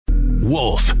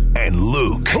Wolf and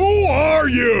Luke. Who are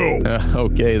you?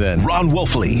 Okay, then. Ron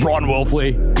Wolfley. Ron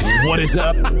Wolfley. What is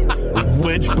up?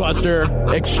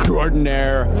 Witchbuster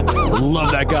extraordinaire.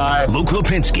 Love that guy. Luke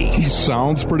Lipinski. He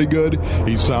sounds pretty good.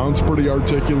 He sounds pretty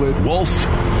articulate. Wolf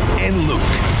and Luke.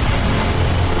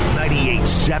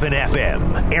 98.7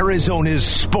 FM, Arizona's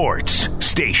sports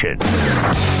station.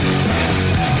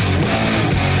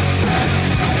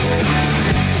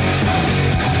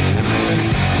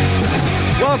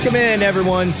 Welcome in,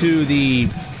 everyone, to the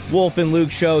Wolf and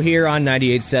Luke show here on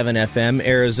 98.7 FM,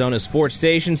 Arizona Sports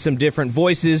Station. Some different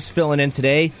voices filling in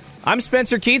today. I'm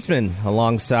Spencer Kietzman,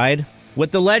 alongside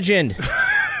with the legend,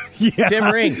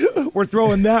 Tim Ring. We're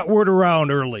throwing that word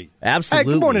around early.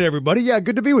 Absolutely. Hey, good morning, everybody. Yeah,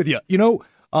 good to be with you. You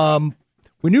know,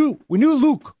 we knew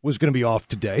Luke was going to be off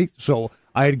today, so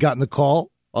I had gotten the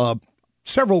call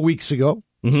several weeks ago.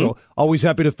 Mm-hmm. So always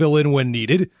happy to fill in when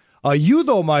needed. You,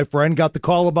 though, my friend, got the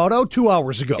call about 2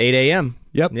 hours ago. 8 a.m.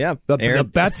 Yep. Yeah. The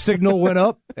bat signal went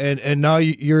up, and now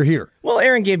you're here. Well,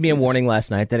 Aaron gave me a warning last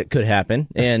night that it could happen,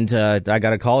 and I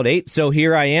got a call at 8, so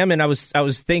here I am. And I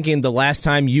was thinking the last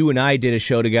time you and I did a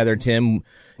show together, Tim,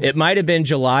 it might have been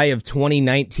July of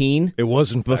 2019. It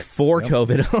wasn't before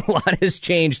COVID. A lot has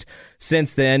changed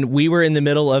since then. We were in the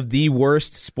middle of the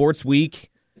worst sports week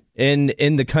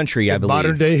in the country, I believe.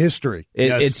 Modern day history.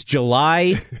 Yes. It's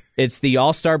July. It's the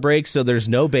All-Star break, so there's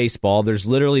no baseball. There's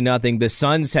literally nothing. The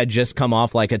Suns had just come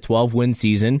off like a 12-win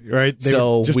season. Right. They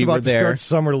so were just we about were there. To start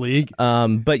summer league.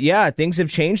 But yeah, things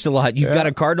have changed a lot. You've got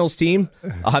a Cardinals team,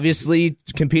 obviously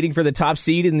competing for the top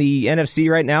seed in the NFC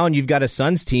right now, and you've got a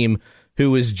Suns team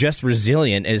who is just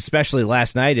resilient, especially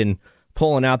last night, and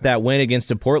pulling out that win against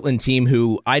a Portland team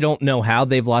who I don't know how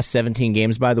they've lost 17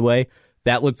 games, by the way.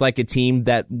 That looked like a team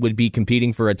that would be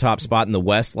competing for a top spot in the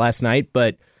West last night,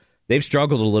 but they've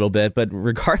struggled a little bit. But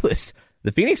regardless,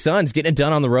 the Phoenix Suns getting it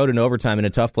done on the road in overtime in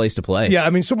a tough place to play. Yeah, I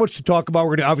mean, so much to talk about.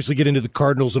 We're going to obviously get into the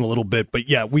Cardinals in a little bit, but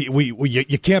yeah,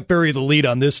 you can't bury the lead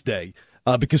on this day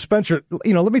because Spencer,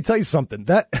 let me tell you something.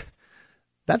 That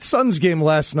Suns game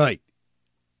last night,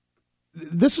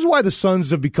 this is why the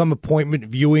Suns have become appointment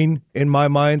viewing in my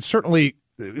mind. Certainly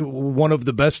one of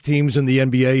the best teams in the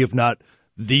NBA, if not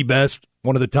the best,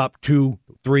 one of the top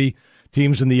 2-3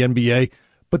 teams in the NBA,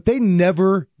 but they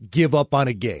never give up on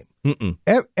a game.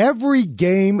 Every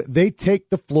game they take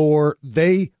the floor,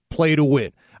 they play to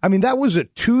win. I mean, that was a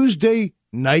Tuesday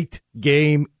night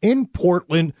game in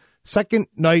Portland, second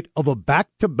night of a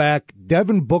back-to-back.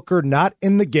 Devin Booker not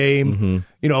in the game,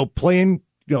 playing,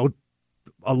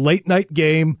 a late night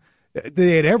game.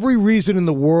 They had every reason in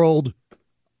the world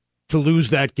to lose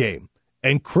that game.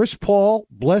 And Chris Paul,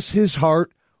 bless his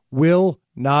heart, will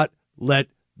not let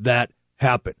that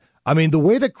happen. I mean, the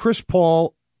way that Chris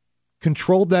Paul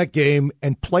controlled that game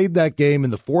and played that game in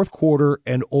the fourth quarter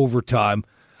and overtime,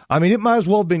 I mean, it might as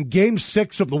well have been Game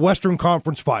 6 of the Western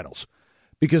Conference Finals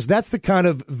because that's the kind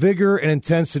of vigor and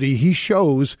intensity he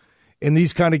shows in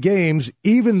these kind of games,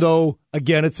 even though,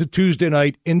 again, it's a Tuesday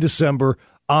night in December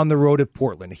on the road at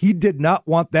Portland. He did not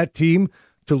want that team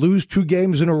to lose 2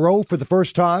 games in a row for the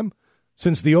first time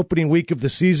since the opening week of the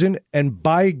season, and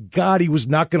by God, he was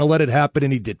not going to let it happen,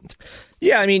 and he didn't.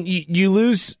 Yeah, I mean, you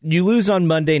lose on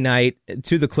Monday night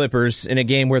to the Clippers in a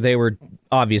game where they were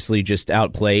obviously just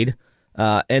outplayed,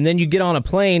 and then you get on a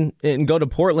plane and go to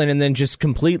Portland and then just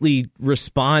completely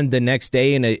respond the next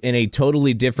day in a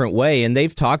totally different way, and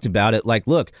they've talked about it like,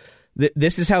 look,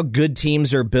 this is how good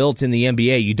teams are built in the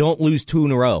NBA. You don't lose 2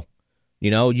 in a row.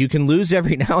 You can lose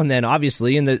every now and then,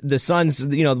 obviously, and the Suns,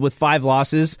 with 5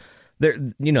 losses, they're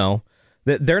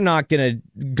not going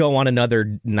to go on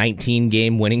another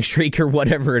 19-game winning streak or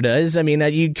whatever it is. I mean,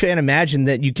 you can't imagine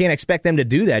that. You can't expect them to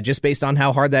do that just based on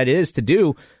how hard that is to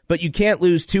do, but you can't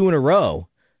lose 2 in a row.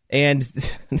 And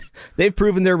they've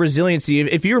proven their resiliency.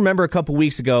 If you remember a couple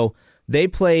weeks ago, they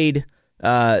played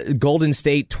Golden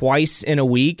State twice in a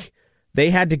week. They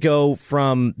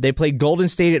played Golden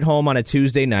State at home on a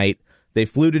Tuesday night. They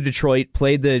flew to Detroit,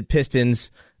 played the Pistons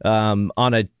on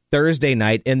a Thursday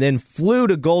night, and then flew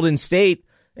to Golden State,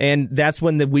 and that's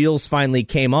when the wheels finally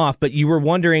came off. But you were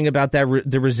wondering about that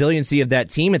the resiliency of that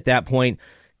team at that point.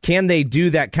 Can they do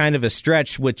that kind of a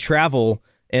stretch with travel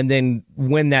and then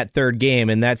win that third game?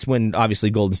 And that's when, obviously,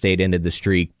 Golden State ended the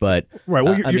streak. But, right.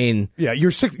 Well,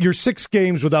 you're 6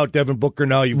 games without Devin Booker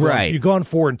now. You've gone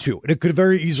 4-2, and it could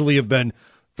very easily have been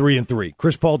 3-3.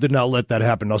 Chris Paul did not let that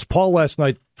happen. Now, Paul last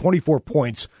night, 24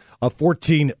 points,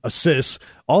 14 assists.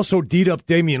 Also, D'd up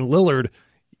Damian Lillard,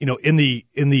 in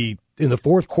the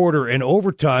fourth quarter and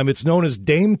overtime. It's known as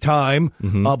Dame time.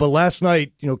 But last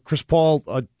night, Chris Paul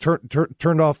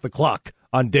turned off the clock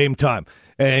on Dame time,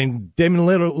 and Damian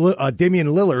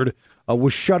Lillard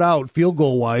was shut out field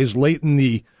goal wise late in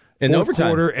the fourth overtime.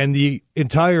 quarter and the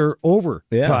entire overtime.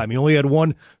 Yeah. He only had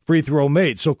one free throw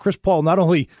made. So Chris Paul not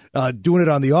only doing it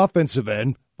on the offensive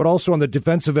end, but also on the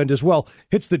defensive end as well.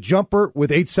 Hits the jumper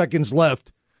with 8 seconds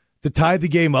left to tie the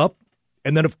game up.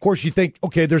 And then, of course, you think,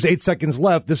 okay, there's 8 seconds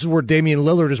left. This is where Damian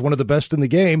Lillard is one of the best in the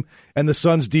game, and the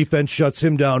Suns' defense shuts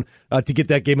him down to get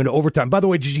that game into overtime. By the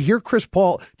way, did you hear Chris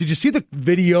Paul? Did you see the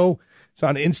video? It's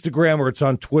on Instagram or it's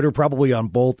on Twitter, probably on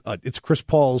both. It's Chris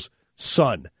Paul's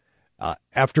son.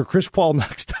 After Chris Paul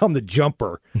knocks down the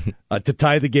jumper to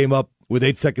tie the game up with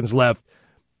 8 seconds left,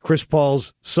 Chris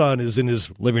Paul's son is in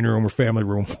his living room or family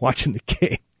room watching the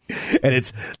game.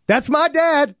 And that's my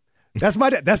dad. That's my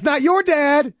dad. That's not your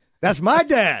dad. That's my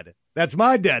dad. That's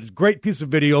my dad. It's a great piece of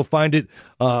video. Find it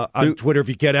on Twitter if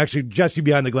you can. Actually, Jesse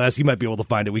behind the glass, he might be able to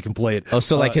find it. We can play it. Oh,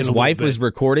 so like his wife was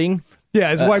recording?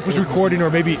 Yeah, his wife was recording, or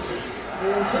maybe...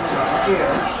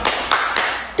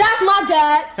 That's my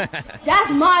dad.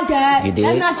 That's my dad. You did?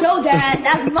 That's not your dad.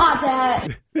 That's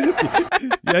my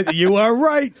dad. Yeah, you are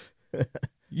right,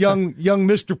 young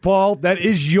Mr. Paul. That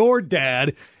is your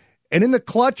dad. And in the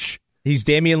clutch... He's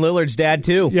Damian Lillard's dad,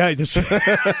 too. Yeah,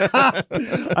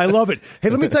 I love it.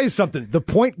 Hey, let me tell you something. The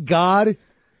point guard,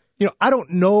 I don't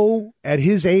know at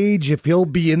his age if he'll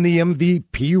be in the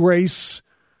MVP race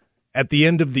at the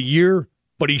end of the year,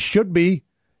 but he should be.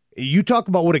 You talk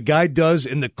about what a guy does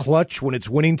in the clutch when it's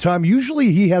winning time.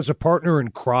 Usually he has a partner in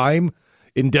crime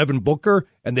in Devin Booker,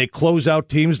 and they close out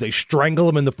teams. They strangle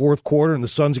him in the fourth quarter, and the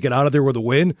Suns get out of there with a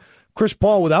win. Chris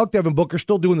Paul, without Devin Booker,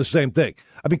 still doing the same thing.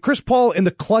 I mean, Chris Paul in the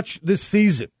clutch this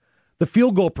season, the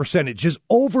field goal percentage is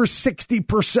over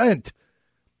 60%.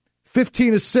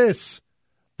 15 assists.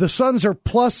 The Suns are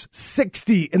plus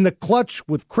 60 in the clutch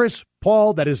with Chris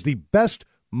Paul. That is the best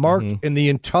mark in the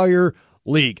entire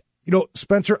league.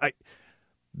 Spencer,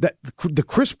 the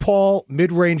Chris Paul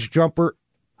mid-range jumper,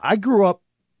 I grew up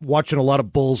watching a lot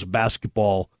of Bulls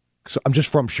basketball. So I'm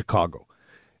just from Chicago.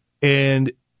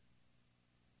 And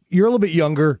you're a little bit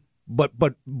younger, but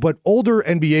older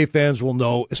NBA fans will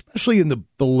know, especially in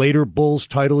the later Bulls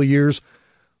title years,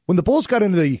 when the Bulls got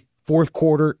into the fourth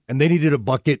quarter and they needed a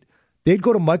bucket, they'd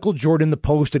go to Michael Jordan in the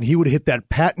post and he would hit that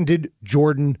patented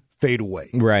Jordan fadeaway.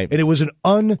 Right. And it was an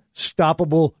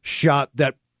unstoppable shot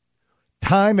that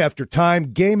time after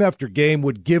time, game after game,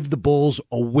 would give the Bulls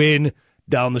a win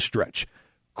down the stretch.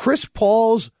 Chris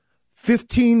Paul's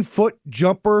 15-foot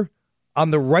jumper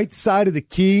on the right side of the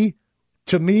key,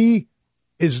 to me,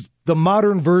 is the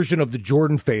modern version of the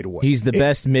Jordan fadeaway. He's the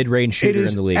best mid-range shooter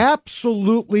in the league. It is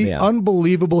absolutely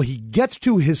unbelievable. He gets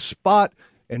to his spot,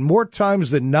 and more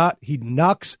times than not, he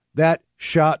knocks that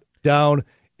shot down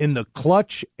in the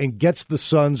clutch and gets the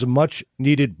Suns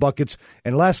much-needed buckets.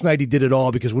 And last night he did it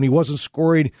all because when he wasn't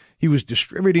scoring, he was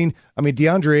distributing. I mean,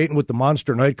 DeAndre Ayton with the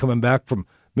monster night coming back from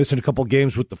missing a couple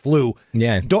games with the flu.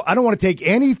 Yeah. I don't want to take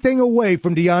anything away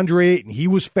from DeAndre Ayton. He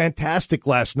was fantastic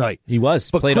last night. He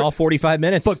was. Played all 45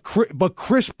 minutes. But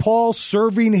Chris Paul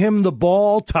serving him the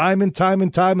ball time and time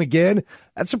and time again,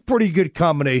 that's a pretty good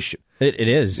combination. It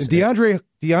is.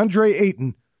 DeAndre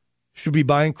Ayton should be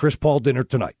buying Chris Paul dinner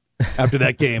tonight after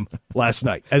that game last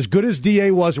night. As good as DA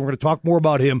was, and we're going to talk more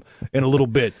about him in a little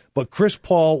bit, but Chris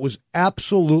Paul was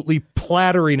absolutely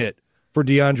plattering it for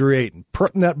DeAndre Ayton,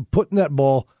 putting that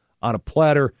ball on a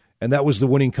platter, and that was the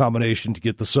winning combination to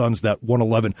get the Suns that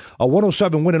 111. A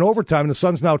 107 win in overtime, and the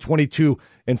Suns now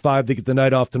 22-5. They get the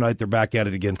night off tonight. They're back at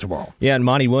it again tomorrow. Yeah, and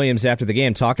Monty Williams after the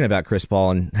game talking about Chris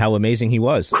Paul and how amazing he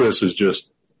was. Chris is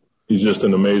he's just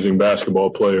an amazing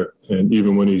basketball player, and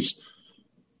even when he's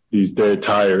dead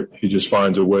tired, he just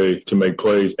finds a way to make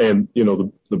plays. And,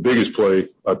 the biggest play,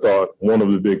 I thought one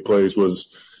of the big plays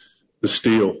was the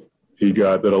steal he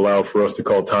got that allowed for us to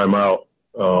call timeout.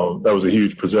 That was a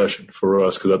huge possession for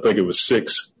us because I think it was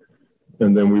 6.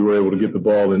 And then we were able to get the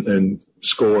ball and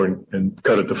score and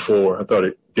cut it to 4. I thought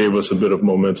it gave us a bit of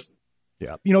momentum.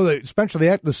 Yeah. Especially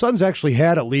the Suns actually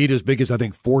had a lead as big as, I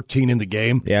think, 14 in the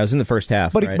game. Yeah, it was in the first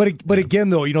half. But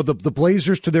again, though, the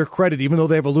Blazers, to their credit, even though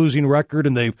they have a losing record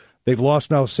and they've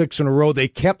lost now 6 in a row, they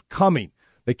kept coming.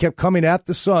 They kept coming at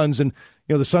the Suns, and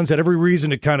the Suns had every reason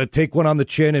to kind of take one on the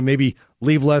chin and maybe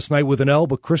leave last night with an L,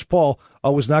 but Chris Paul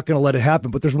was not going to let it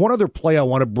happen. But there's one other play I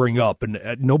want to bring up, and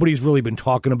nobody's really been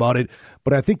talking about it,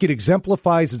 but I think it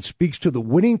exemplifies and speaks to the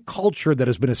winning culture that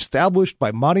has been established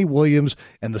by Monty Williams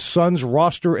and the Suns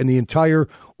roster and the entire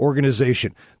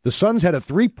organization. The Suns had a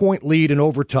 3-point lead in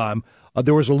overtime.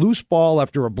 There was a loose ball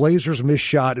after a Blazers missed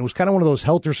shot. It was kind of one of those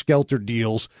helter-skelter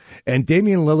deals, and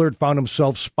Damian Lillard found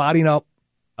himself spotting up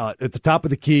at the top of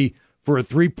the key for a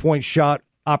 3-point shot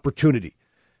opportunity.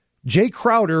 Jay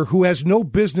Crowder, who has no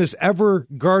business ever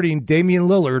guarding Damian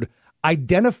Lillard,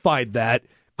 identified that,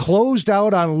 closed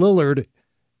out on Lillard,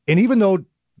 and even though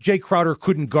Jay Crowder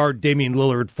couldn't guard Damian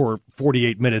Lillard for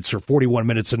 48 minutes or 41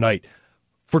 minutes a night,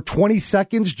 for 20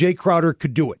 seconds, Jay Crowder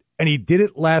could do it. And he did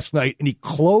it last night, and he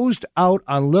closed out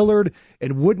on Lillard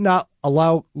and would not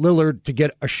allow Lillard to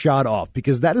get a shot off,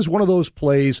 because that is one of those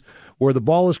plays where the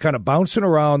ball is kind of bouncing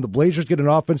around. The Blazers get an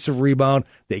offensive rebound.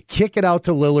 They kick it out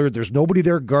to Lillard. There's nobody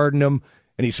there guarding him,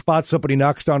 and he spots up and he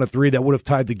knocks down a three that would have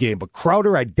tied the game. But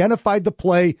Crowder identified the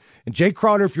play, and Jay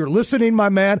Crowder, if you're listening, my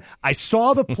man, I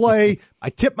saw the play. I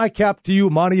tip my cap to you.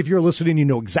 Monty, if you're listening, you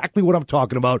know exactly what I'm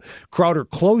talking about. Crowder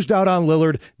closed out on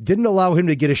Lillard, didn't allow him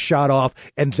to get a shot off,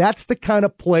 and that's the kind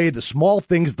of play, the small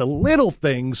things, the little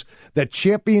things that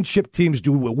championship teams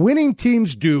do, what winning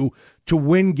teams do to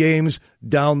win games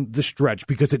down the stretch,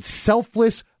 because it's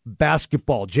selfless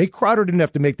basketball. Jay Crowder didn't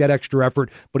have to make that extra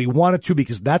effort, but he wanted to,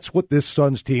 because that's what this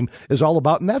Suns team is all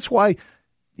about. And that's why,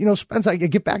 you know, Spence, I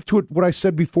get back to it, what I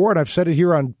said before, and I've said it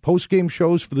here on post-game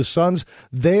shows for the Suns.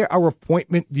 They are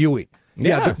appointment viewing.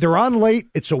 Yeah, they're on late.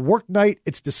 It's a work night.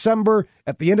 It's December.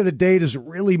 At the end of the day, does it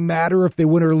really matter if they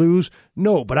win or lose?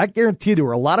 No, but I guarantee there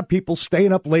were a lot of people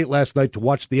staying up late last night to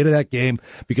watch the end of that game,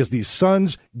 because these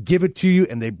Suns give it to you,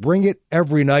 and they bring it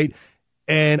every night.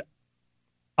 And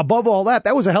above all that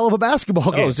was a hell of a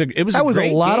basketball game. It was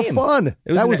a lot of fun.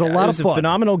 That was a lot of fun. It was a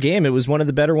phenomenal game. It was one of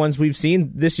the better ones we've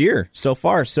seen this year so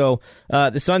far. So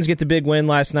the Suns get the big win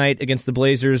last night against the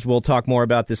Blazers. We'll talk more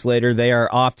about this later. They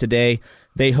are off today.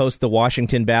 They host the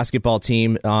Washington basketball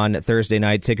team on Thursday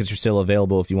night. Tickets are still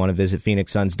available if you want to visit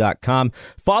PhoenixSuns.com.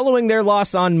 Following their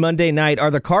loss on Monday night,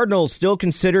 are the Cardinals still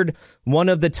considered one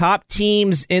of the top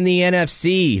teams in the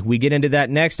NFC? We get into that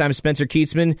next. I'm Spencer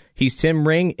Kietzman. He's Tim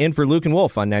Ring, in for Luke and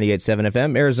Wolf on 98.7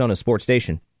 FM, Arizona Sports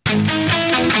Station.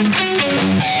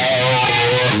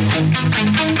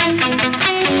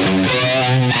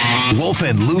 Wolf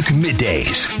and Luke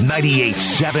middays,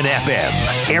 98.7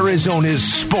 FM, Arizona's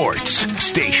sports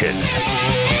station.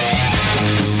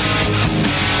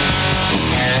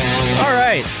 All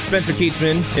right, Spencer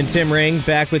Kietzman and Tim Ring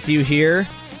back with you here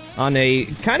on a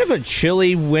kind of a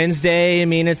chilly Wednesday. I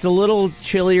mean, it's a little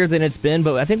chillier than it's been,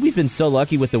 but I think we've been so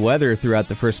lucky with the weather throughout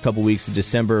the first couple weeks of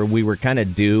December. We were kind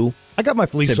of due. I got my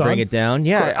fleece to bring it down.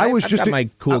 Yeah, I've just got my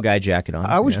cool guy jacket on.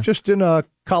 I was just in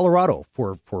Colorado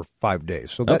for 5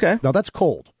 days. So okay. Now that's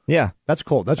cold. Yeah, that's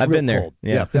cold. That's I've real been there. Cold.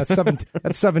 Yeah,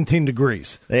 that's 17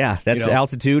 degrees. Yeah, that's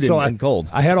altitude and cold.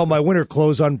 I had all my winter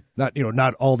clothes on,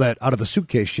 not all that out of the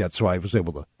suitcase yet, so I was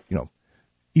able to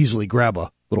easily grab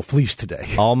a little fleece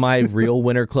today. All my real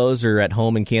winter clothes are at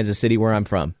home in Kansas City, where I'm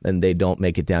from, and they don't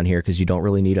make it down here because you don't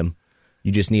really need them.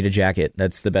 You just need a jacket.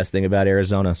 That's the best thing about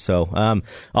Arizona. So,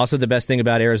 also the best thing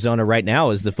about Arizona right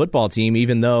now is the football team,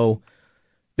 even though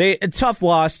a tough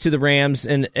loss to the Rams.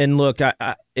 And look,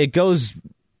 it goes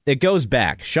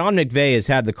back. Sean McVay has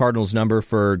had the Cardinals number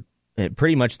for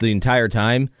pretty much the entire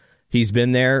time he's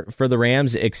been there for the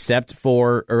Rams, except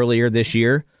for earlier this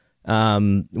year,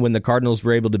 when the Cardinals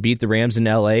were able to beat the Rams in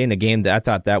L.A. in a game that I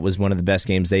thought that was one of the best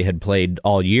games they had played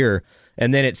all year.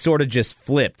 And then it sort of just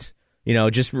flipped.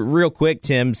 Just real quick,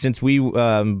 Tim, since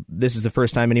this is the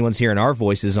first time anyone's hearing our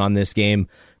voices on this game,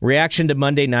 reaction to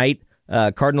Monday night,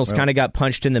 Cardinals kind of got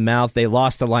punched in the mouth. They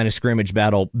lost the line of scrimmage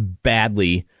battle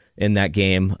badly in that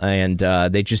game, and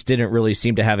they just didn't really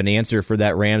seem to have an answer for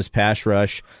that Rams pass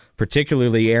rush,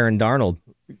 particularly Aaron Darnold.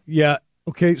 Yeah,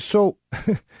 okay, so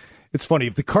it's funny.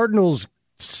 If the Cardinals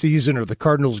season or the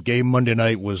Cardinals game Monday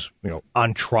night was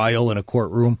on trial in a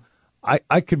courtroom,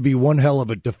 I could be one hell of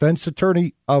a defense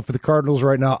attorney for the Cardinals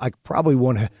right now. I could probably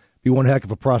be one heck of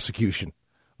a prosecution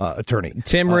attorney.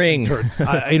 Tim Ring,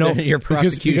 your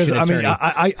prosecution attorney.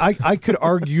 I could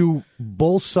argue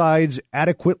both sides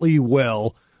adequately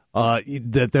well.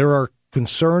 That there are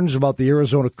concerns about the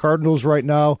Arizona Cardinals right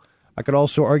now. I could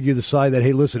also argue the side that,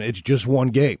 hey, listen, it's just one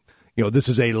game. This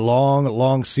is a long,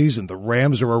 long season. The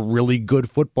Rams are a really good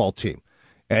football team.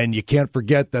 And you can't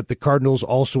forget that the Cardinals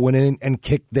also went in and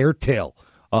kicked their tail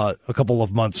a couple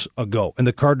of months ago. And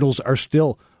the Cardinals are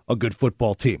still a good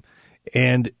football team.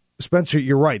 And, Spencer,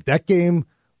 you're right. That game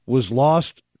was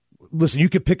lost. Listen, you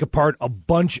could pick apart a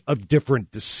bunch of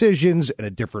different decisions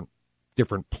and different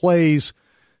plays,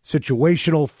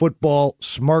 situational football,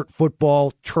 smart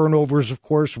football, turnovers, of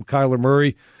course, from Kyler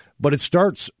Murray. But it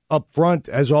starts up front,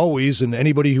 as always, and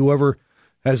anybody who ever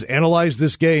has analyzed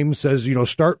this game says,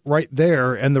 start right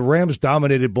there, and the Rams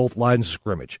dominated both lines of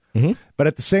scrimmage. Mm-hmm. But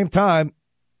at the same time,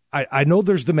 I know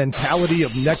there's the mentality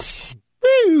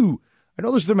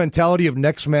of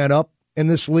next man up in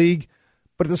this league,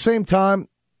 but at the same time,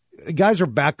 guys are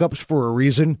backups for a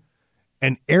reason,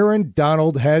 and Aaron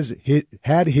Donald has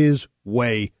had his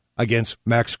way against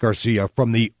Max Garcia.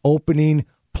 From the opening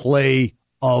play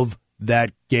of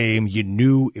that game, you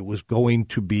knew it was going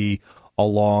to be a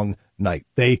long night.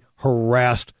 They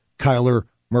harassed Kyler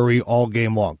Murray all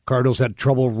game long. Cardinals had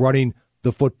trouble running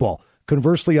the football.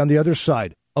 Conversely, on the other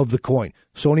side of the coin,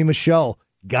 Sony Michel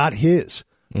got his.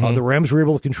 The Rams were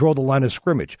able to control the line of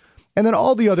scrimmage. And then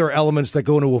all the other elements that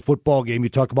go into a football game, you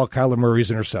talk about Kyler Murray's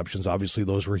interceptions. Obviously,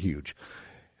 those were huge.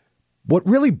 What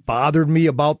really bothered me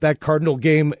about that Cardinal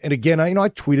game, and again, I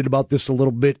tweeted about this a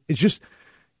little bit, it's just,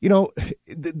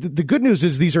 the good news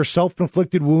is these are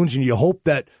self-inflicted wounds, and you hope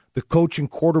that the coach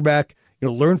and quarterback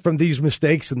learn from these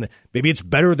mistakes, and maybe it's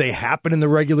better they happen in the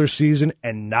regular season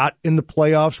and not in the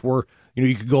playoffs where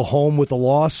you could go home with a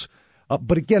loss.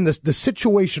 But again, the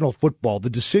situational football, the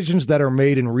decisions that are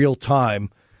made in real time,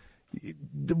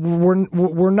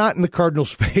 we're not in the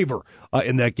Cardinals' favor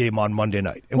in that game on Monday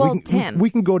night. And Tim, we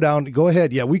can go down. Go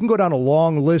ahead. Yeah, we can go down a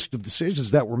long list of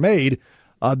decisions that were made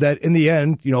that, in the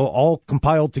end, all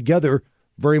compiled together,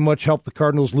 very much helped the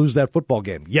Cardinals lose that football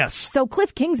game. Yes. So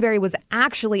Cliff Kingsbury was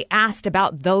actually asked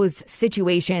about those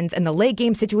situations and the late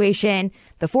game situation,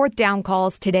 the fourth down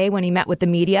calls today when he met with the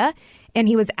media, and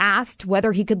he was asked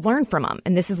whether he could learn from them.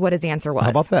 And this is what his answer was. How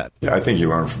about that? Yeah, I think you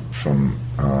learn from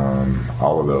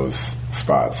all of those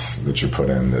spots that you put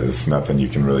in. There's nothing you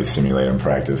can really simulate in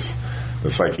practice.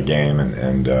 It's like a game,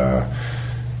 and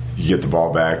you get the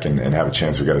ball back and have a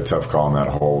chance. We got a tough call in that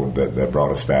hole that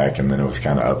brought us back, and then it was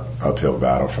kind of uphill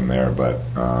battle from there. But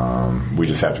we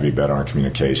just have to be better on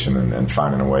communication and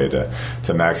finding a way to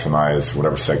maximize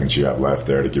whatever seconds you have left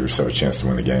there to give yourself a chance to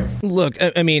win the game. Look,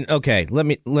 I mean, okay, let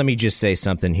me just say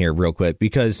something here real quick,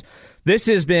 because this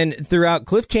has been throughout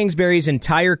Cliff Kingsbury's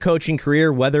entire coaching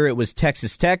career, whether it was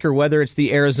Texas Tech or whether it's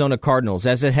the Arizona Cardinals.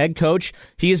 As a head coach,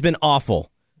 he has been awful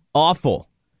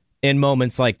in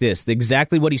moments like this.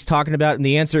 Exactly what he's talking about, and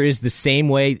the answer is the same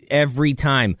way every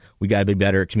time. We got to be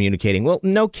better at communicating. Well,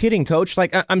 no kidding, Coach.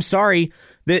 Like, I'm sorry.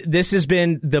 This has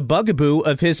been the bugaboo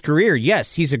of his career.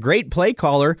 Yes, he's a great play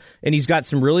caller, and he's got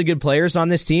some really good players on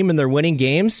this team, and they're winning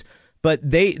games. But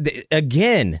they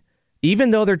again,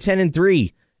 even though they're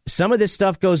 10-3, some of this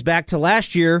stuff goes back to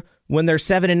last year when they're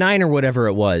 7-9 or whatever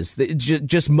it was.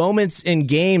 Just moments in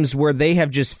games where they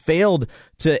have just failed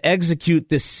to execute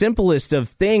the simplest of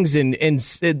things and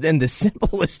the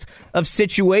simplest of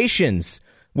situations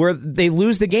where they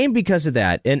lose the game because of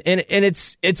that. And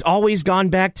it's always gone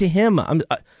back to him. I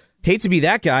hate to be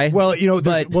that guy. Well,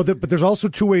 but there's also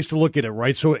two ways to look at it,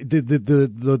 right? So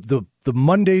the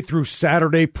Monday through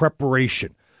Saturday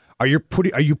preparation. Are you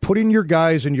putting your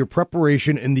guys in your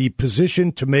preparation in the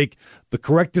position to make the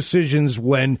correct decisions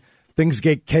when things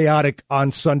get chaotic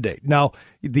on Sunday? Now,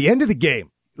 at the end of the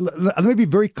game, let me be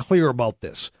very clear about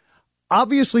this.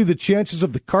 Obviously, the chances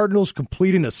of the Cardinals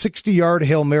completing a 60-yard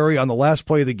Hail Mary on the last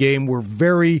play of the game were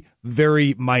very,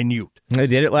 very minute. They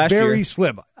did it last year. Very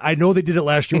slim. I know they did it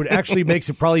last year. It actually makes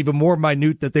it probably even more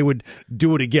minute that they would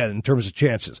do it again in terms of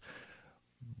chances.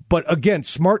 But again,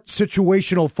 smart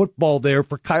situational football there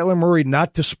for Kyler Murray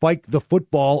not to spike the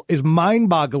football is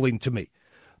mind-boggling to me.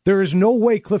 There is no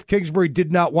way Cliff Kingsbury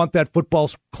did not want that football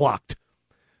clocked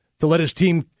to let his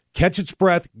team catch its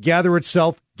breath, gather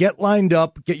itself, get lined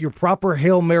up, get your proper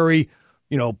Hail Mary,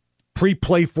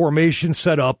 pre-play formation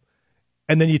set up,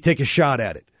 and then you take a shot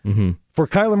at it. Mm-hmm. For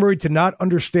Kyler Murray to not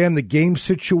understand the game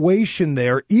situation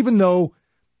there, even though,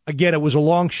 again, it was a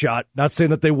long shot, not saying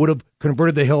that they would have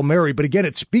converted the Hail Mary, but again,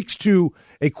 it speaks to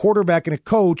a quarterback and a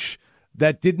coach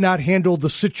that did not handle the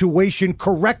situation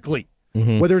correctly.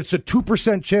 Mm-hmm. Whether it's a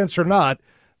 2% chance or not,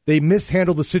 they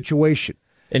mishandled the situation.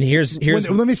 And here's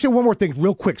let me say one more thing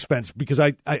real quick, Spence, because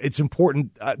it's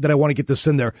important that I want to get this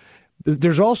in there.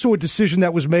 There's also a decision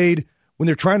that was made when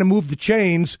they're trying to move the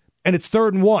chains, and it's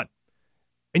 3rd and 1,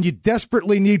 and you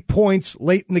desperately need points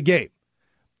late in the game.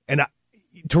 And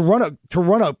to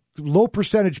run a low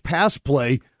percentage pass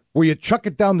play where you chuck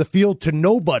it down the field to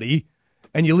nobody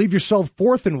and you leave yourself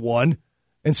 4th and 1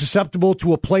 and susceptible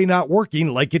to a play not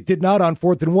working like it did not on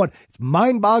 4th and 1. It's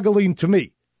mind-boggling to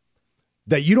me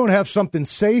that you don't have something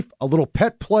safe, a little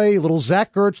pet play, a little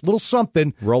Zach Ertz, a little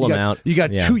something. Roll them out. You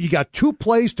got two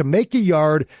plays to make a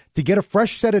yard to get a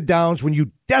fresh set of downs when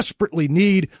you desperately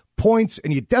need points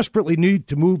and you desperately need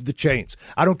to move the chains.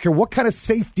 I don't care what kind of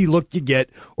safety look you get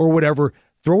or whatever.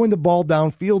 Throwing the ball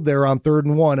downfield there on 3rd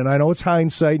and 1, and I know it's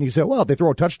hindsight, and you say, well, if they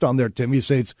throw a touchdown there, Tim, you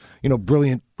say it's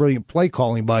brilliant play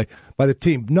calling by the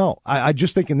team. No, I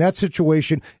just think in that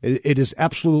situation, it is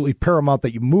absolutely paramount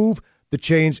that you move the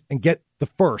chains and get the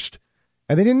first,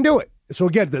 and they didn't do it. So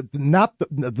again, not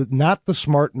the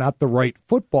smart, not the right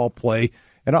football play,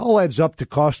 and it all adds up to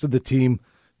cost of the team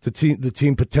the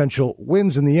team potential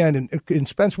wins in the end. And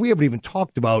Spence, we haven't even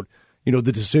talked about, the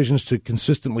decisions to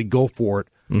consistently go for it,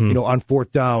 on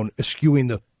fourth down, eschewing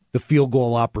the field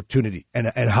goal opportunity and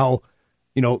how,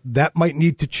 that might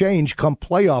need to change come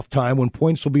playoff time when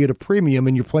points will be at a premium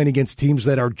and you're playing against teams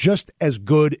that are just as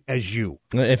good as you.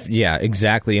 Yeah,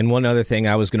 exactly. And one other thing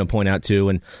I was going to point out, too,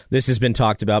 and this has been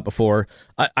talked about before,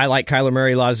 I like Kyler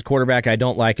Murray a lot as a quarterback. I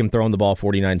don't like him throwing the ball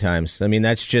 49 times. I mean,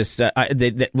 that's just,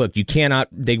 look,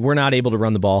 they were not able to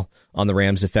run the ball on the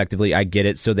Rams effectively. I get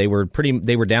it. So they were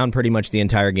down pretty much the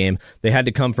entire game. They had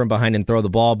to come from behind and throw the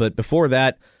ball. But before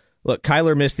that, look,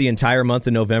 Kyler missed the entire month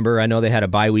of November. I know they had a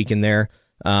bye week in there.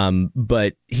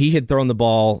 But he had thrown the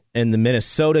ball in the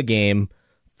Minnesota game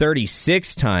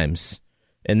 36 times,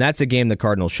 and that's a game the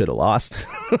Cardinals should have lost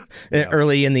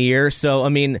early in the year. So, I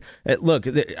mean, look,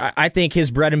 I think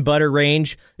his bread and butter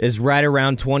range is right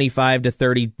around 25 to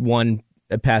 31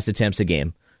 pass attempts a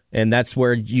game, and that's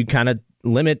where you kind of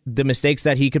limit the mistakes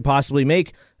that he could possibly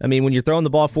make. I mean, when you're throwing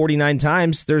the ball 49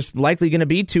 times, there's likely going to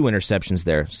be 2 interceptions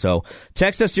there. So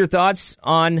text us your thoughts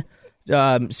on...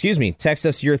 text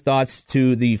us your thoughts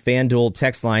to the FanDuel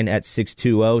text line at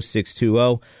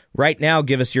 620-620. Right now,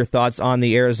 give us your thoughts on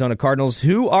the Arizona Cardinals.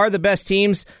 Who are the best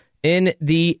teams in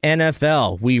the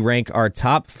NFL? We rank our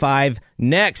top 5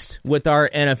 next with our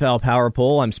NFL Power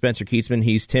Poll. I'm Spencer Kietzman.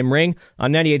 He's Tim Ring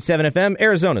on 98.7 FM,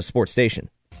 Arizona Sports Station.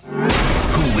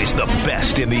 Who is the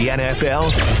best in the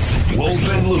NFL? Wolf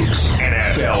and Luke's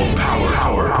NFL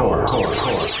Power.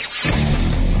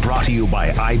 Brought to you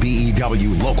by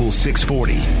IBEW Local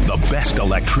 640, the best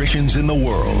electricians in the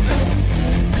world.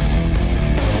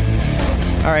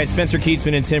 All right, Spencer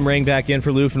Kietzman and Tim Ring back in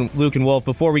for Luke and Wolf.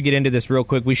 Before we get into this real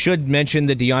quick, we should mention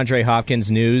the DeAndre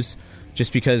Hopkins news,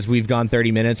 just because we've gone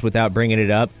 30 minutes without bringing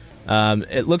it up.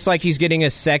 It looks like he's getting a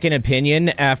second opinion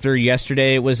after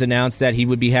yesterday it was announced that he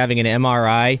would be having an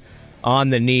MRI on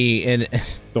the knee. And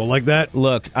don't like that.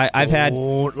 Look, I've had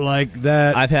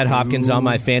Hopkins on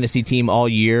my fantasy team all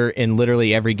year, and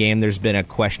literally every game there's been a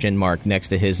question mark next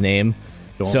to his name.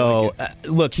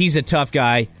 Look, he's a tough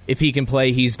guy. If he can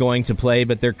play, he's going to play.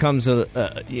 But there comes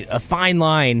a fine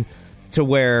line to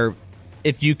where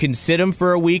if you can sit him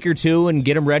for a week or two and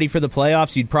get him ready for the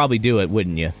playoffs, you'd probably do it,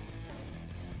 wouldn't you?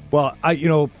 Well,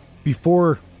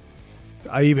 before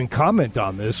I even comment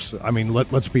on this, I mean,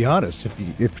 let's be honest.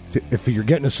 If you're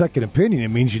getting a second opinion, it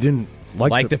means you didn't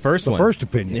like the first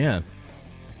opinion. Yeah.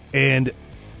 And,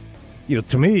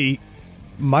 to me,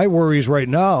 my worries right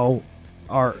now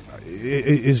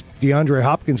is DeAndre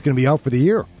Hopkins going to be out for the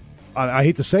year? I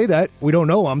hate to say that. We don't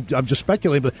know. I'm just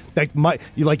speculating, but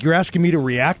you're asking me to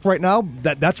react right now.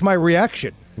 That's my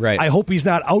reaction. Right. I hope he's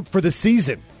not out for the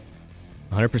season.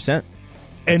 100%.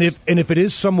 And if it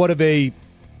is somewhat of a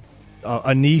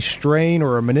knee strain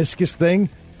or a meniscus thing,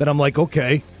 then I'm like,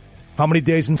 okay, how many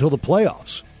days until the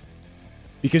playoffs?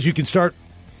 Because you can start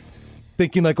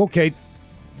thinking like, okay,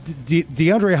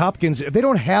 DeAndre Hopkins, if they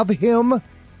don't have him,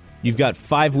 you've got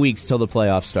 5 weeks till the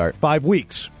playoffs start. 5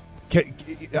 weeks.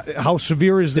 How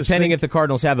severe is this? Depending if the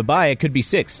Cardinals have a bye, it could be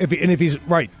 6. If he's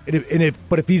right,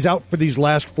 but if he's out for these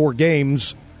last 4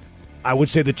 games, I would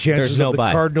say the chances of the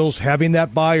Cardinals having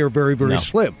that bye are very, very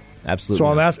slim.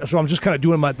 Absolutely. So I'm just kind of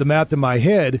doing the math in my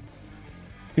head.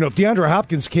 If DeAndre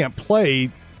Hopkins can't play,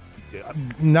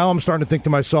 now I'm starting to think to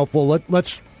myself, well,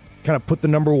 let's kind of put the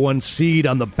number 1 seed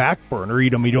on the back burner. You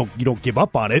don't give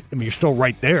up on it. I mean, you're still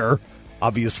right there,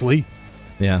 obviously.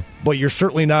 Yeah. But you're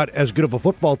certainly not as good of a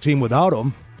football team without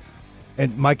him.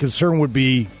 And my concern would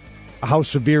be, how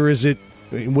severe is it?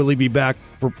 Will he be back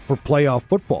for playoff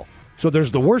football? So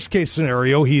there's the worst-case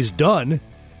scenario, he's done.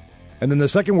 And then the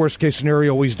second worst-case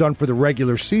scenario, he's done for the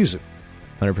regular season.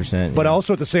 100%. Yeah. But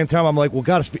also at the same time, I'm like, well,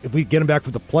 God, if we get him back for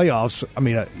the playoffs, I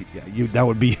mean,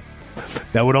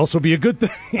 that would also be a good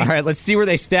thing. All right, let's see where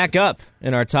they stack up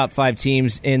in our top 5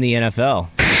 teams in the NFL.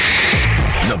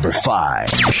 Number 5.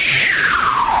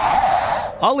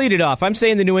 I'll lead it off. I'm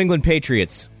saying the New England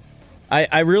Patriots.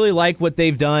 I really like what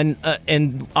they've done,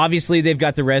 and obviously they've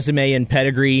got the resume and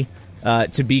pedigree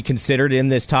to be considered in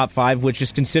this top 5, which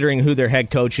is considering who their head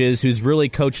coach is, who's really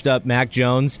coached up Mac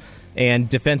Jones, and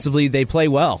defensively they play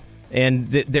well.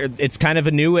 And it's kind of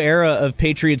a new era of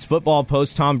Patriots football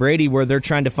post Tom Brady, where they're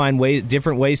trying to find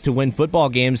different ways to win football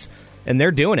games, and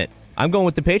they're doing it. I'm going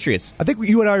with the Patriots. I think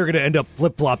you and I are going to end up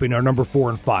flip-flopping our number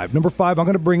 4 and 5. Number 5, I'm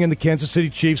going to bring in the Kansas City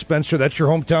Chiefs. Spencer, that's your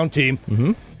hometown team.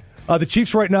 Mm-hmm. The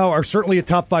Chiefs right now are certainly a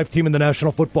top 5 team in the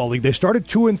National Football League. They started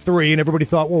 2-3, and everybody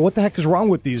thought, well, what the heck is wrong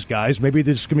with these guys? Maybe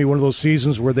this is going to be one of those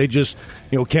seasons where they just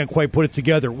can't quite put it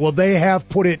together. Well, they have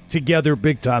put it together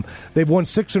big time. They've won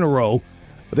 6 in a row.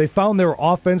 They found their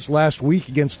offense last week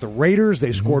against the Raiders.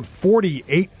 They scored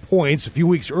 48 points. A few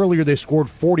weeks earlier, they scored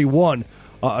 41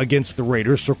 against the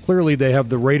Raiders. So clearly they have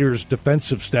the Raiders'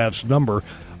 defensive staff's number.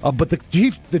 But the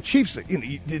Chiefs,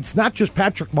 it's not just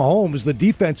Patrick Mahomes. The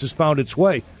defense has found its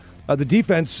way. The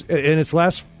defense, in its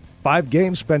last 5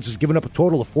 games, Spence has given up a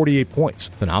total of 48 points.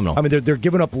 Phenomenal. I mean, they're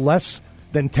giving up less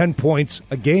than 10 points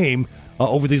a game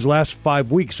over these last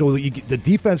 5 weeks. So the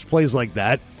defense plays like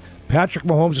that. Patrick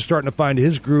Mahomes is starting to find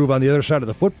his groove on the other side of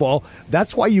the football.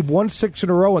 That's why you've won 6 in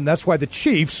a row, and that's why the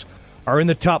Chiefs are in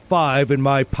the top 5 in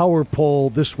my power poll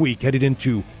this week, headed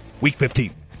into Week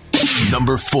 15.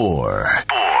 Number 4.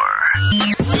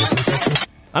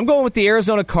 I'm going with the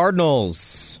Arizona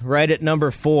Cardinals right at number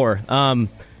 4.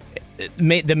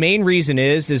 The main reason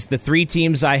is the 3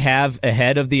 teams I have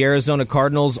ahead of the Arizona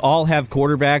Cardinals all have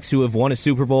quarterbacks who have won a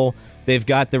Super Bowl. They've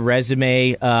got the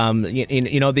resume.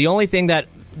 The only thing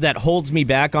that holds me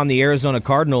back on the Arizona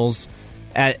Cardinals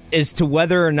as to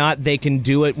whether or not they can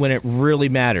do it when it really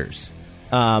matters.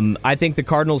 I think the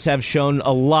Cardinals have shown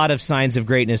a lot of signs of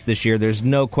greatness this year. There's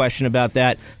no question about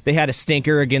that. They had a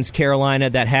stinker against Carolina.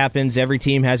 That happens. Every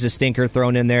team has a stinker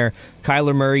thrown in there.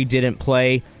 Kyler Murray didn't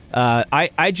play.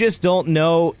 I just don't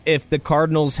know if the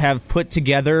Cardinals have put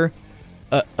together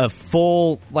a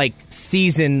full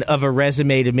season of a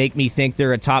resume to make me think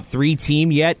they're a top 3 team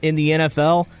yet in the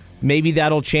NFL. Maybe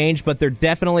that'll change, but they're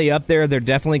definitely up there. They're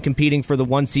definitely competing for the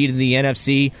 1 seed in the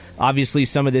NFC. Obviously,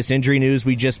 some of this injury news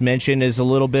we just mentioned is a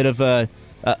little bit of a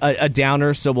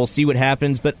downer, so we'll see what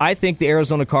happens. But I think the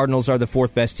Arizona Cardinals are the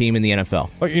 4th best team in the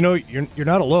NFL. But you're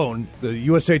not alone. The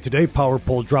USA Today Power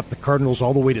Poll dropped the Cardinals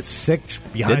all the way to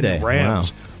 6th behind the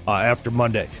Rams after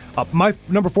Monday. My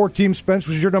number 4 team, Spence,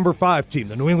 was your number 5 team,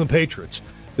 the New England Patriots.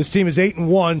 This team is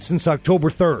 8-1 since October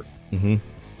 3rd. Mm-hmm.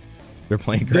 They're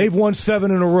playing great. They've won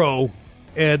 7 in a row.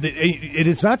 And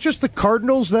it's not just the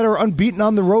Cardinals that are unbeaten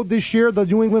on the road this year. The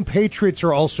New England Patriots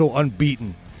are also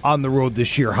unbeaten on the road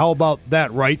this year. How about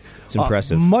that, right? It's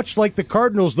impressive. Much like the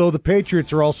Cardinals, though, the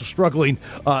Patriots are also struggling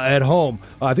at home.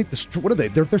 I think what are they?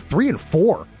 They're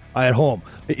 3-4 at home.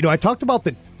 I talked about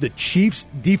the Chiefs'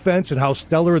 defense and how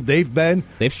stellar they've been.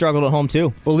 They've struggled at home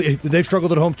too. They've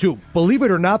struggled at home too. Believe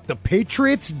it or not, the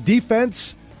Patriots'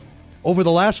 defense over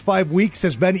the last 5 weeks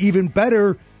has been even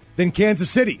better than Kansas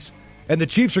City's. And the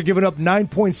Chiefs are giving up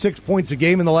 9.6 points a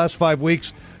game in the last 5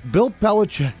 weeks. Bill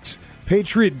Belichick's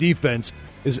Patriot defense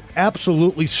is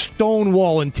absolutely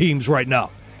stonewalling teams right now.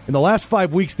 In the last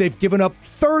 5 weeks, they've given up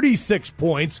 36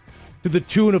 points to the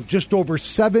tune of just over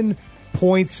 7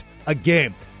 points a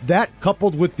game. That,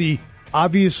 coupled with the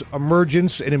obvious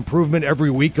emergence and improvement every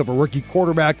week of a rookie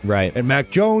quarterback, right, and Mac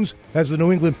Jones, has the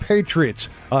New England Patriots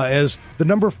as the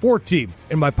number 4 team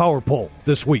in my power poll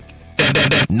this week.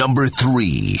 Number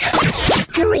 3.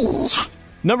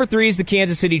 Number 3 is the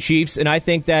Kansas City Chiefs, and I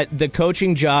think that the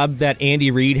coaching job that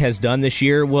Andy Reid has done this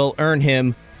year will earn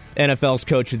him NFL's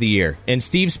Coach of the Year. And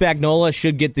Steve Spagnuolo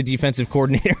should get the Defensive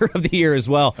Coordinator of the Year as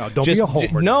well. Don't be a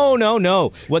homer.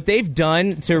 No. What they've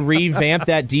done to revamp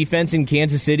that defense in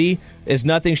Kansas City is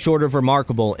nothing short of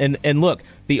remarkable. And look,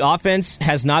 the offense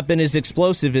has not been as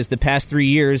explosive as the past 3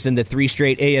 years and the 3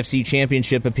 straight AFC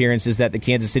Championship appearances that the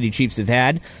Kansas City Chiefs have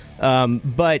had.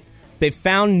 But they've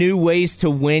found new ways to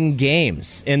win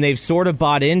games, and they've sort of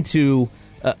bought into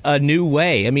a new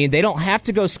way. I mean, they don't have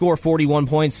to go score 41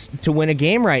 points to win a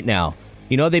game right now.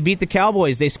 They beat the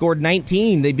Cowboys. They scored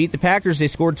 19. They beat the Packers. They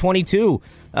scored 22.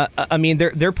 I mean,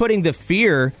 they're putting the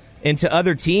fear into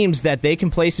other teams that they can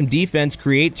play some defense,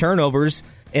 create turnovers,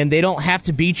 and they don't have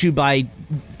to beat you by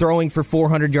throwing for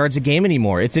 400 yards a game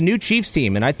anymore. It's a new Chiefs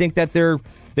team, and I think that they're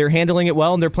handling it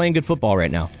well, and they're playing good football right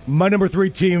now. My number 3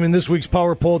 team in this week's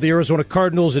Power Poll, the Arizona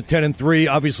Cardinals at 10-3.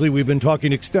 Obviously, we've been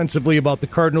talking extensively about the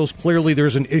Cardinals. Clearly,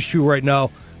 there's an issue right now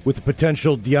with the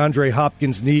potential DeAndre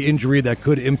Hopkins knee injury that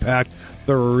could impact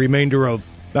the remainder of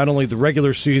not only the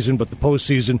regular season, but the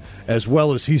postseason, as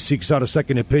well as he seeks out a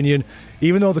second opinion.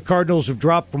 Even though the Cardinals have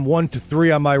dropped from 1 to 3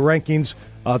 on my rankings,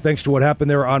 thanks to what happened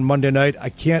there on Monday night, I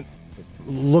can't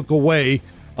look away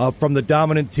from the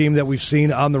dominant team that we've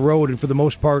seen on the road, and for the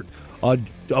most part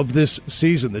of this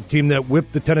season, the team that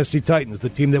whipped the Tennessee Titans, the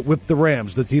team that whipped the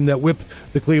Rams, the team that whipped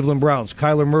the Cleveland Browns.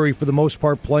 Kyler Murray, for the most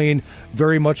part, playing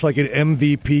very much like an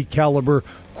MVP caliber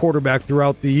quarterback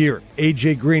throughout the year.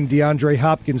 A.J. Green, DeAndre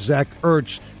Hopkins, Zach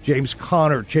Ertz, James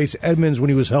Conner, Chase Edmonds when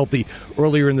he was healthy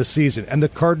earlier in the season. And the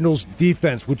Cardinals'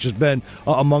 defense, which has been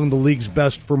among the league's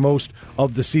best for most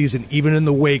of the season, even in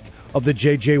the wake of the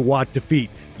J.J. Watt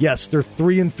defeat. Yes, they're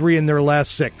 3-3 in their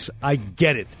last 6. I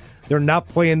get it. They're not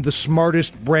playing the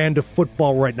smartest brand of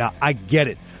football right now. I get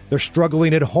it. They're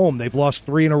struggling at home. They've lost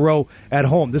 3 in a row at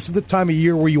home. This is the time of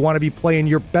year where you want to be playing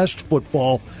your best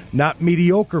football, not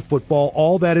mediocre football.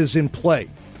 All that is in play.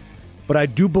 But I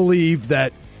do believe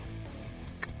that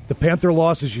the Panther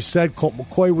loss, as you said, Colt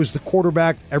McCoy was the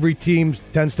quarterback. Every team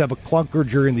tends to have a clunker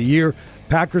during the year.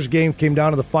 Packers game came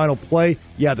down to the final play.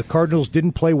 Yeah, the Cardinals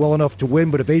didn't play well enough to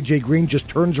win, but if A.J. Green just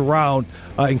turns around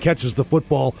and catches the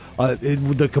football,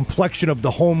 the complexion of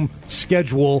the home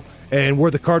schedule and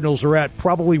where the Cardinals are at,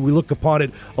 probably we look upon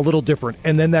it a little different.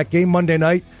 And then that game Monday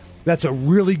night, that's a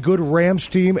really good Rams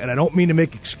team, and I don't mean to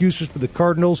make excuses for the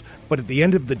Cardinals, but at the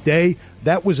end of the day,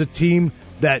 that was a team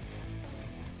that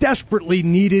desperately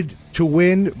needed to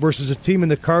win versus a team in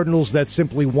the Cardinals that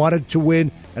simply wanted to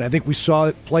win, and I think we saw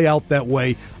it play out that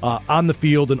way on the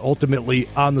field and ultimately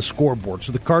on the scoreboard.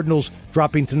 So the Cardinals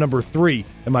dropping to number 3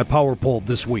 in my power poll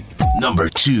this week. Number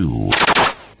 2.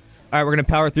 All right, we're going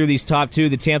to power through these top 2.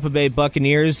 The Tampa Bay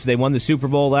Buccaneers, they won the Super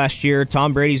Bowl last year.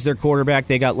 Tom Brady's their quarterback.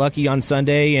 They got lucky on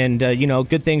Sunday, and,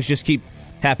 good things just keep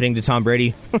happening to Tom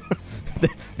Brady.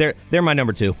 They're my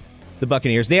number 2. The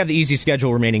Buccaneers. They have the easy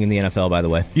schedule remaining in the NFL, by the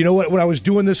way. You know what? When I was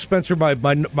doing this, Spencer,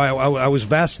 I was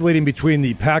vacillating between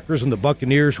the Packers and the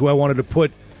Buccaneers, who I wanted to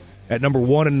put at number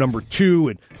 1 and number 2.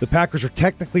 And the Packers are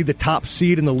technically the top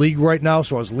seed in the league right now,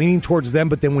 so I was leaning towards them.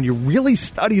 But then when you really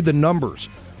study the numbers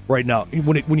right now,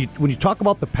 when you talk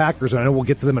about the Packers, and I know we'll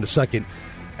get to them in a second,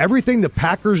 everything the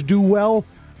Packers do well,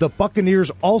 the Buccaneers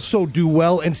also do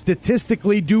well and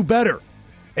statistically do better,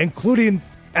 including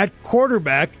at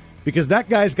quarterback, because that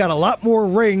guy's got a lot more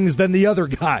rings than the other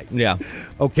guy. Yeah.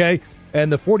 Okay?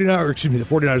 And the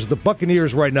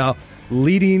Buccaneers right now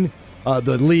leading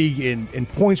the league in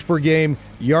points per game,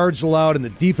 yards allowed, and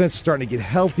the defense is starting to get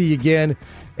healthy again.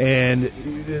 And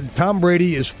Tom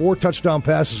Brady is 4 touchdown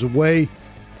passes away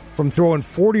from throwing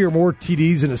 40 or more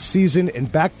TDs in a season in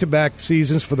back-to-back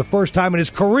seasons for the first time in his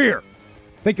career.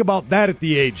 Think about that at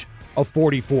the age of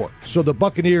 44. So the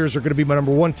Buccaneers are going to be my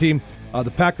number 1 team. The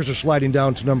Packers are sliding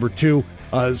down to number 2.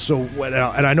 And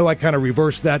I know I kind of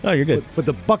reversed that. Oh, you're good. But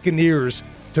the Buccaneers,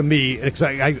 to me,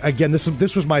 again,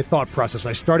 this was my thought process.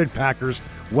 I started Packers,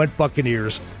 went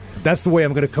Buccaneers. That's the way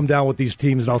I'm going to come down with these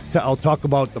teams, and I'll talk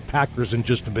about the Packers in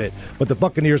just a bit. But the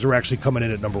Buccaneers are actually coming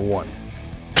in at number 1.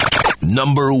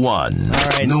 Number 1. All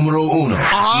right. Numero uno.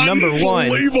 Number 1.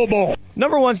 Unbelievable.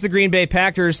 Number 1's the Green Bay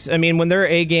Packers. I mean, when their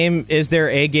A game is their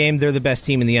A game, they're the best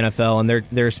team in the NFL, and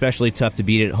they're especially tough to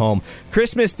beat at home.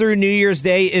 Christmas through New Year's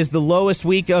Day is the lowest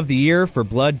week of the year for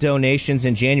blood donations,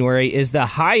 and January is the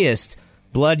highest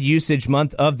blood usage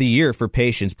month of the year for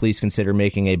patients. Please consider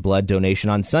making a blood donation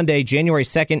on Sunday, January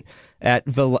 2nd at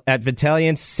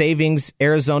Vitalant Savings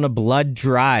Arizona Blood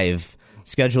Drive.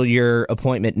 Schedule your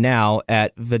appointment now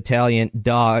at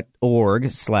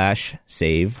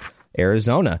valiant.org/save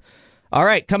Arizona. All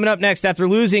right, coming up next, after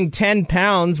losing 10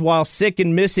 pounds while sick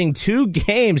and missing 2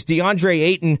 games, DeAndre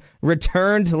Ayton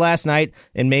returned last night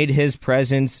and made his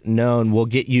presence known. We'll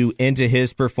get you into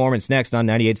his performance next on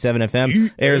 98.7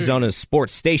 FM, Arizona's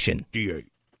sports station. D8.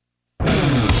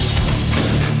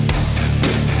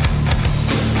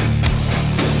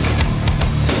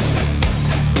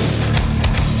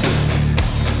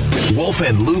 Wolf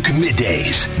and Luke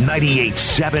middays,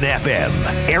 98.7 FM,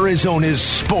 Arizona's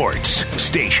sports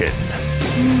station.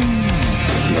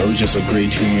 It was just a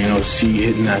great team, to see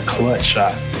hitting that clutch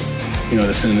shot,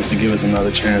 to send us to give us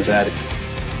another chance at it.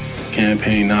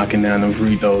 Campaign knocking down them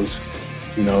free throws.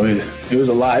 It was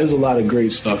a lot. It was a lot of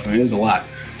great stuff, man. It was a lot.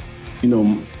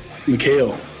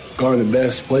 Mikhail, guarding the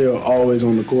best player always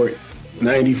on the court,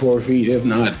 94 feet. If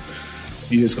not,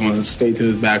 he's just going to stay to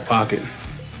his back pocket.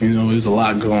 There's a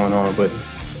lot going on, but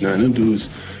them dudes,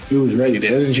 we was ready. The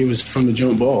energy was from the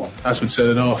jump ball. That's what set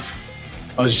it off.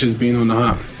 I was just being on the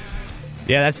hop.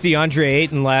 Yeah, that's DeAndre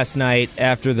Ayton last night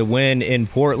after the win in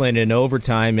Portland in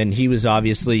overtime, and he was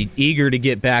obviously eager to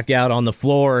get back out on the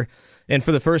floor. And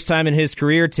for the first time in his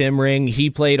career, Tim Ring,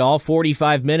 he played all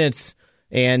 45 minutes.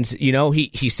 And,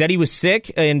 he said he was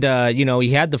sick, and,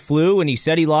 he had the flu, and he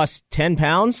said he lost 10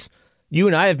 pounds. You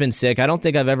and I have been sick. I don't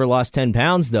think I've ever lost 10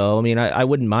 pounds, though. I mean, I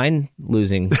wouldn't mind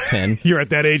losing 10. You're at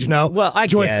that age now? Well, I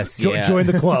guess, yeah. Join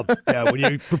the club. Yeah, when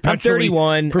you perpetually,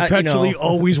 I'm 31.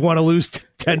 Always want to lose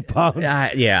 10 pounds.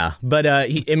 Yeah, but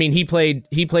he played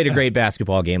a great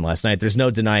basketball game last night. There's no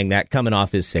denying that, coming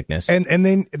off his sickness. And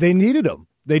they needed him.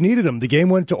 They needed him. The game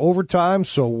went to overtime,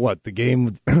 so what? The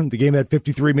game had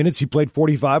 53 minutes. He played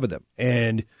 45 of them,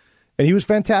 and he was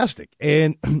fantastic.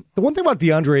 And the one thing about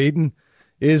DeAndre Ayton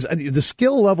is the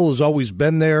skill level has always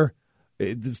been there.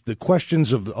 The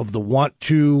questions of the want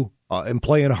to and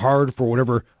playing hard for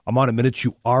whatever amount of minutes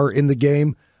you are in the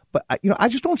game. But, I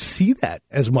just don't see that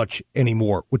as much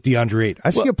anymore with DeAndre Ayton. I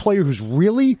see a player who's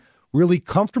really, really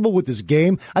comfortable with his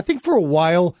game. I think for a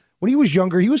while, when he was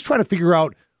younger, he was trying to figure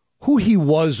out who he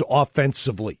was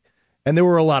offensively. And there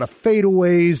were a lot of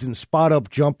fadeaways and spot-up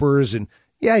jumpers. And,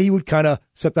 yeah, he would kind of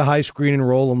set the high screen and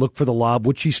roll and look for the lob,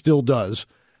 which he still does.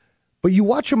 But you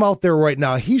watch him out there right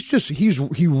now, he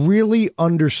really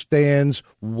understands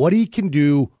what he can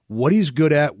do, what he's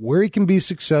good at, where he can be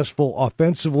successful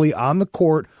offensively on the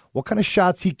court, what kind of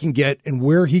shots he can get, and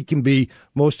where he can be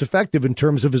most effective in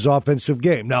terms of his offensive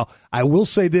game. Now, I will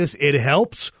say this, it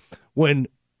helps when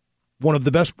one of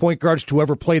the best point guards to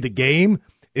ever play the game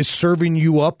is serving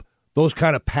you up those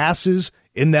kind of passes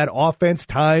in that offense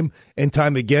time and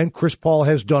time again. Chris Paul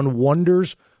has done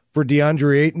wonders for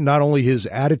DeAndre Ayton, not only his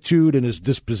attitude and his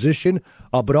disposition,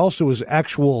 but also his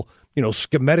actual,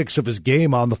 schematics of his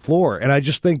game on the floor. And I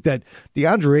just think that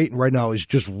DeAndre Ayton right now is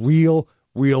just real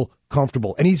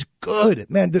comfortable. And he's good.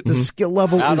 Man, the skill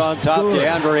level out is on top, good.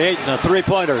 DeAndre Ayton, a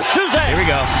three-pointer. Suzanne! Here we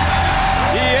go.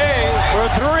 DA for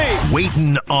three.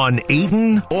 Waiting on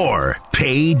Ayton or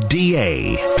pay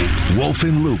DA? Wolf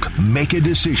and Luke make a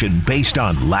decision based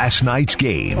on last night's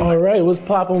game. All right, what's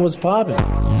poppin'?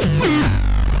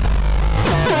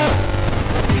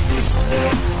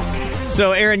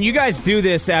 So, Aaron, you guys do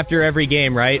this after every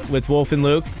game, right, with Wolf and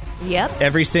Luke? Yep.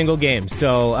 Every single game.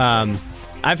 So,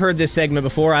 I've heard this segment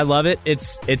before. I love it.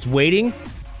 It's waiting,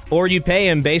 or you pay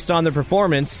him based on the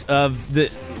performance of the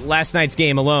last night's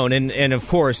game alone. And of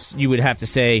course, you would have to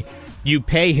say you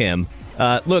pay him.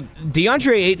 Look,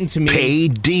 DeAndre Ayton to me... Pay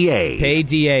DA. Pay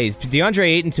DA. DeAndre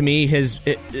Ayton to me has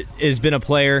been a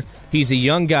player. He's a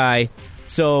young guy.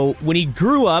 So when he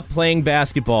grew up playing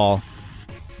basketball...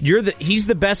 He's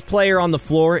the best player on the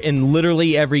floor in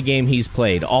literally every game he's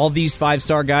played. All these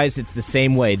five-star guys, it's the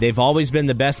same way. They've always been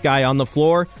the best guy on the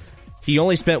floor. He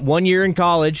only spent 1 year in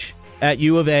college at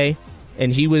U of A,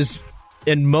 and he was,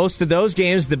 in most of those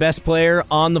games, the best player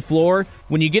on the floor.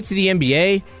 When you get to the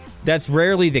NBA, that's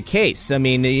rarely the case. I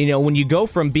mean, when you go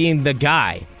from being the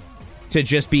guy to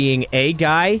just being a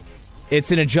guy, it's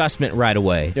an adjustment right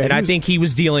away. Yeah, and I think he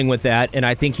was dealing with that, and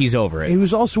I think he's over it. He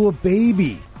was also a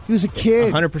baby. He was a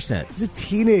kid. 100%. He's a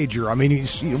teenager. I mean,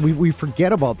 we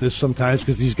forget about this sometimes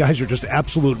because these guys are just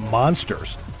absolute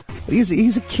monsters. But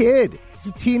he's a kid.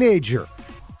 He's a teenager.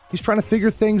 He's trying to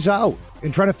figure things out in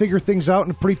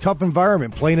a pretty tough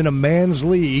environment, playing in a man's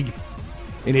league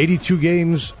in 82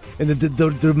 games, and the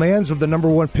demands of the number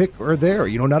one pick are there.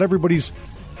 Not everybody's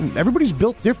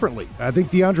built differently. I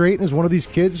think DeAndre Ayton is one of these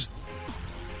kids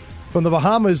from the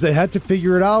Bahamas that had to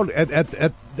figure it out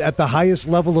at the highest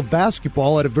level of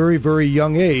basketball at a very, very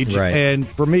young age. Right. And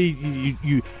for me,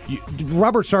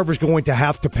 Robert Sarver's going to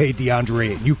have to pay DeAndre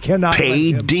Ayton. You cannot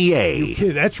pay DA.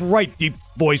 That's right, deep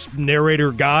voice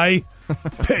narrator guy.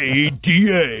 Pay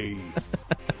DA.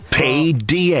 Pay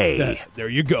DA. There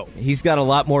you go. He's got a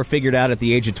lot more figured out at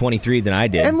the age of 23 than I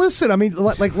did. And listen, I mean,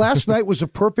 like last night was a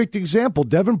perfect example.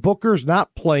 Devin Booker's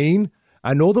not playing.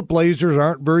 I know the Blazers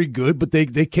aren't very good, but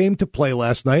they came to play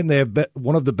last night, and they have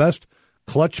one of the best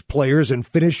clutch players and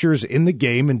finishers in the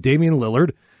game, and Damian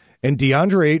Lillard. And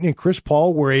DeAndre Ayton and Chris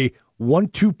Paul were a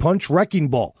 1-2 punch wrecking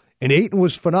ball, and Ayton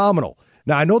was phenomenal.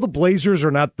 Now, I know the Blazers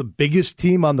are not the biggest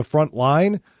team on the front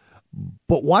line,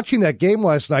 but watching that game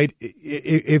last night,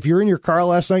 if you're in your car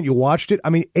last night, you watched it. I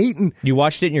mean, Ayton. You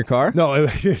watched it in your car? No,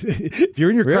 if you're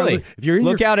in your car,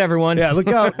 look out, everyone. Yeah, look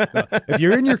out. No, if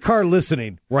you're in your car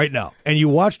listening right now and you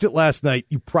watched it last night,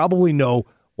 you probably know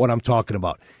what I'm talking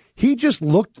about. He just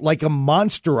looked like a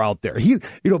monster out there.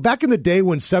 Back in the day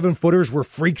when 7-footers were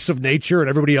freaks of nature and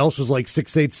everybody else was like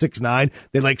 6'8", 6'9",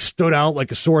 they stood out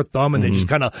like a sore thumb and they just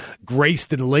kind of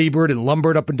graced and labored and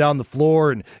lumbered up and down the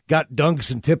floor and got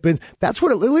dunks and tip-ins. That's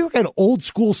what it looked like, an old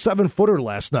school 7-footer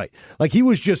last night. Like he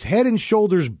was just head and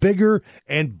shoulders bigger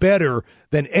and better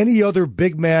than any other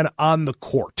big man on the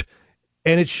court.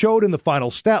 And it showed in the final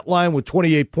stat line with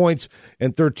 28 points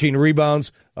and 13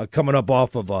 rebounds, coming up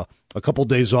off of a couple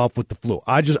days off with the flu.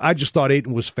 I just thought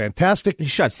Ayton was fantastic. He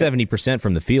shot 70%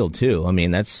 from the field too. I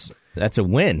mean, that's a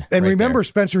win. And right remember, there.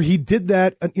 Spencer, he did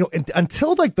that.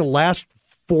 Until the last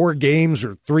 4 games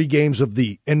or 3 games of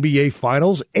the NBA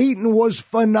Finals, Ayton was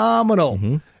phenomenal.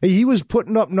 Mm-hmm. He was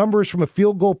putting up numbers from a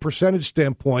field goal percentage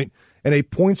standpoint and a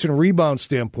points and rebound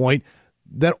standpoint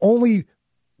that only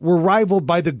were rivaled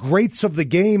by the greats of the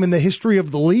game in the history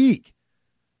of the league.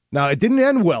 Now, it didn't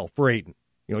end well for Ayton.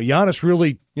 Giannis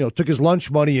really, took his lunch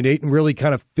money, and Ayton really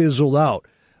kind of fizzled out.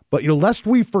 But, lest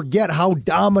we forget how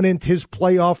dominant his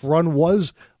playoff run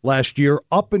was last year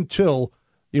up until,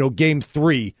 Game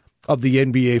 3 of the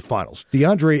NBA Finals.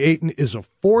 DeAndre Ayton is a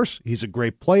force. He's a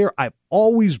great player. I've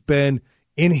always been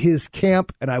in his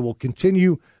camp, and I will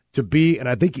continue to be. And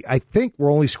I think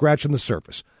we're only scratching the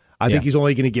surface. I think he's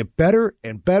only going to get better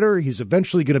and better. He's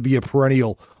eventually going to be a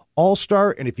perennial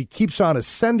all-star, and if he keeps on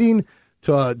ascending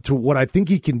to what I think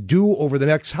he can do over the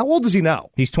next, how old is he now?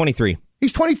 He's 23.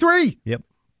 He's 23. Yep.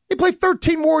 He played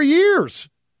 13 more years.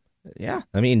 Yeah,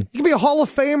 I mean, he could be a Hall of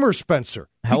Famer, Spencer.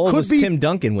 How old was Tim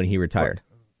Duncan when he retired?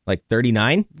 Like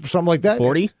 39? Something like that.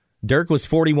 40? Dirk was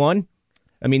 41.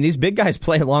 I mean, these big guys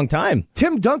play a long time.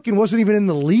 Tim Duncan wasn't even in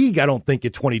the league, I don't think,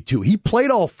 at 22. He played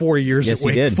all 4 years at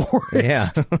Wake Forest. Yeah.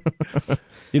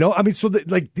 I mean, so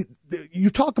you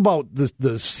talk about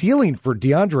the ceiling for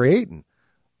DeAndre Ayton.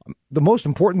 The most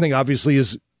important thing, obviously,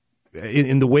 is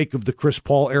in the wake of the Chris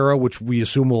Paul era, which we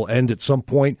assume will end at some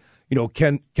point.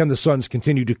 Can the Suns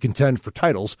continue to contend for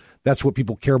titles? That's what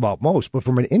people care about most. But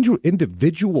from an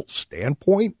individual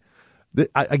standpoint,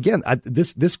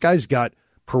 this guy's got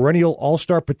perennial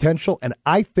all-star potential, and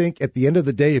I think at the end of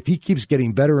the day, if he keeps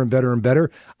getting better and better and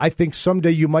better, I think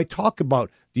someday you might talk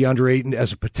about DeAndre Ayton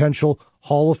as a potential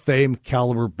Hall of Fame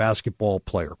caliber basketball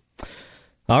player.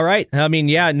 All right. I mean,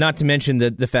 yeah, not to mention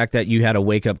the fact that you had a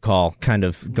wake-up call kind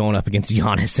of going up against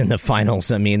Giannis in the finals.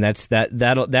 I mean,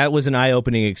 that was an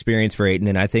eye-opening experience for Ayton,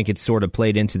 and I think it's sort of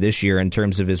played into this year in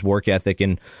terms of his work ethic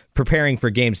and preparing for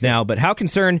games now. But how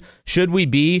concerned should we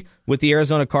be with the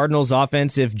Arizona Cardinals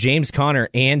offense if James Conner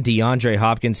and DeAndre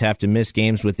Hopkins have to miss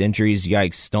games with injuries?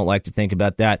 Yikes, don't like to think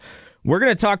about that. We're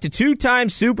going to talk to two-time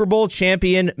Super Bowl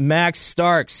champion Max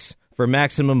Starks for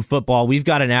Maximum Football. We've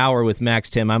got an hour with Max,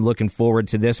 Tim. I'm looking forward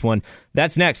to this one.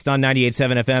 That's next on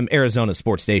 98.7 FM, Arizona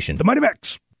Sports Station. The Mighty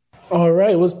Max. All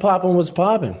right, what's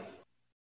poppin'?